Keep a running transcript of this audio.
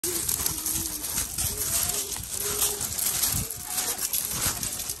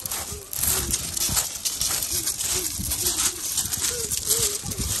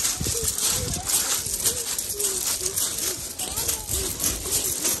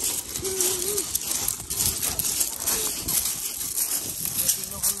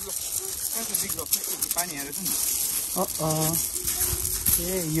Hey,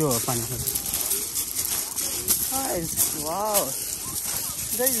 you are funny. Wow.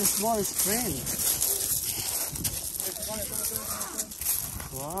 There is a small spring.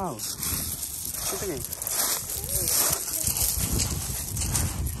 Wow. Look at me.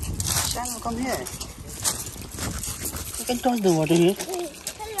 Samuel, come here. You can touch the water here. Hello.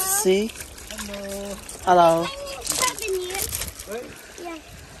 See? Hello. Hello. Yeah.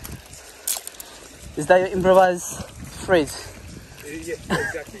 Is that your improvised phrase? Yeah,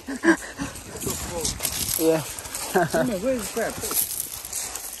 exactly. So cold. Yeah. Where is crab?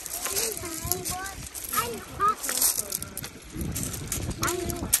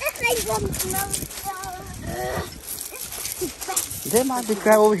 There might be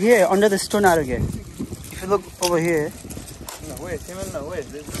crab over here under the stone, Aarogya. If you look over here. No, wait, Samuel, no, wait.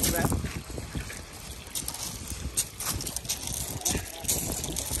 There's no crab.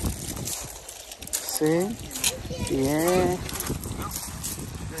 See? Yeah.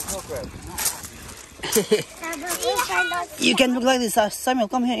 There's no crab. You can look like this. Samuel,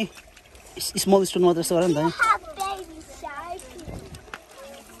 come here. Small stone water.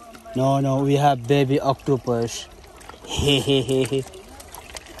 No, we have baby octopus. We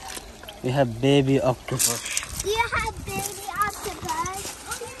have baby octopus. Do you have baby octopus?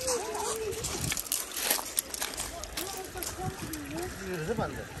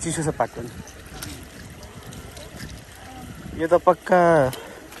 चिसो छ पाटन यो त पक्का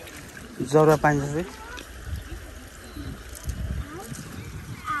जरा पानी जस्तै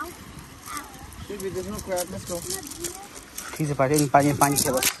There's no crab. Let's go. ठीक छ पाटे पानी छ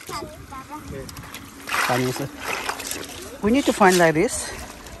बस पानी छ We need to find like this.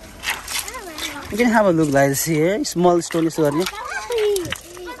 You can have a look like this here. Small stone is there.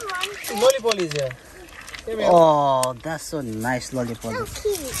 Lollipop is here. Oh, that's so nice lollipop. So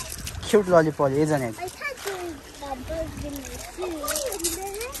cute. Cute lollipop, isn't it? I can't do that bird in my shoe.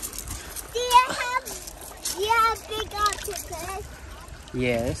 Do you have big octopus?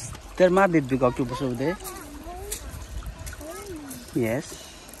 Yes. There might be big octopus over there. Yes.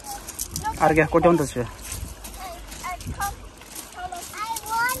 Aarogya, go down this way. I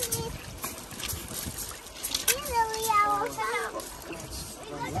want it. Usually I will find.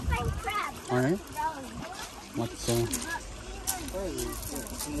 We want to find crabs. Alright. What's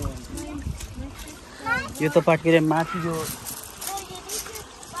यो त पाट के माथि यो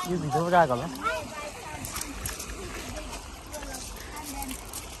भित्रबाट आएको होला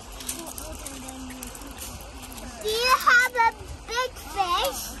Do you have a big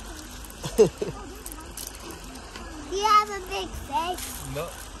fish? Do you have a big fish? No.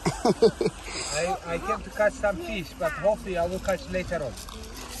 I came to catch some fish, but hopefully I will catch later on.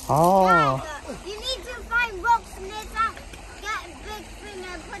 Oh. You need to find ropes and get a big thing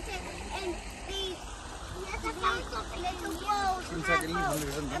and put it in these little bowls and put it in. You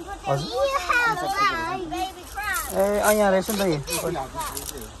have a baby crab. ए यहाँ रहेछ नि त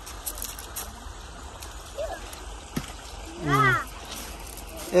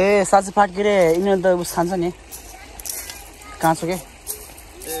ए साँच्चै फाटकेरे यिनीहरू त उस खान्छ नि काँचो के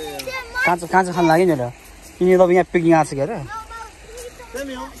काँचो खान लाग्यो नि र यिनीहरू अब यहाँ पिकनिक आएको छ के अरे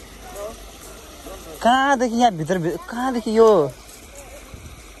कहाँदेखि यहाँ भित्र कहाँदेखि यो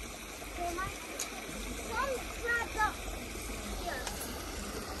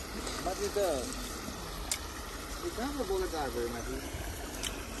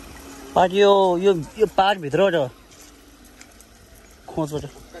पाट यो पाट भित्रबाट खोजबाट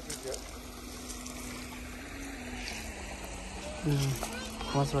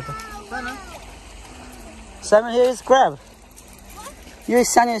खोजबाट Samuel, here is crab. यो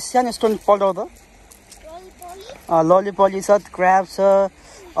सानो स्टोन पल्टाउँदा ललिपली छ क्र्याब छ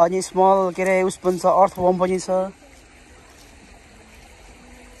अनि स्मल के अरे उस पनि छ अर्थवर्म पनि छ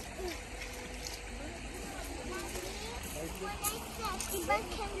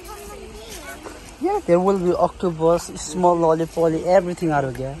Yeah, there will be octopus, small lollipop, everything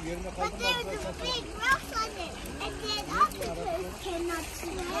Aarogya. But there's a big rock on it, and then octopus cannot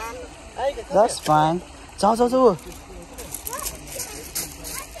swim. That's fine. Ciao.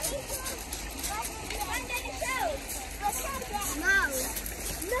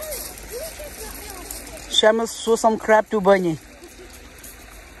 Samuel, show some crab to Bunny.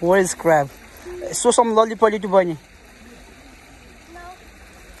 Where is crab? Show some lollipop to Bunny.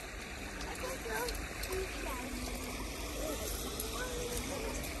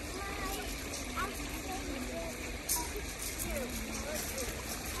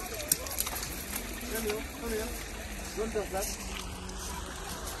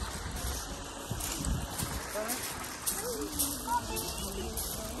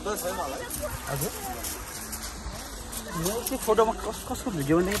 हजुर यो फोटोमा कसको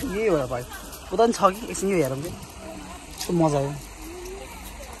video भन्दाखेरि यही हो भाइ उता पनि छ कि एकछिन यो हेरौँ कि कस्तो मजा आयो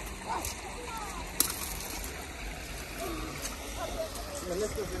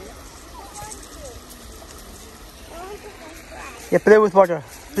Yeah, play with water.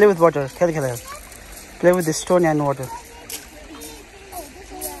 Play with water. Play with the stone and water.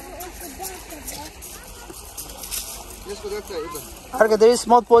 Aarogya, there is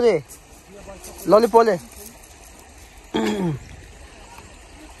small pole. Lolly pole.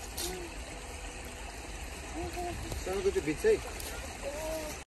 Go to the beach,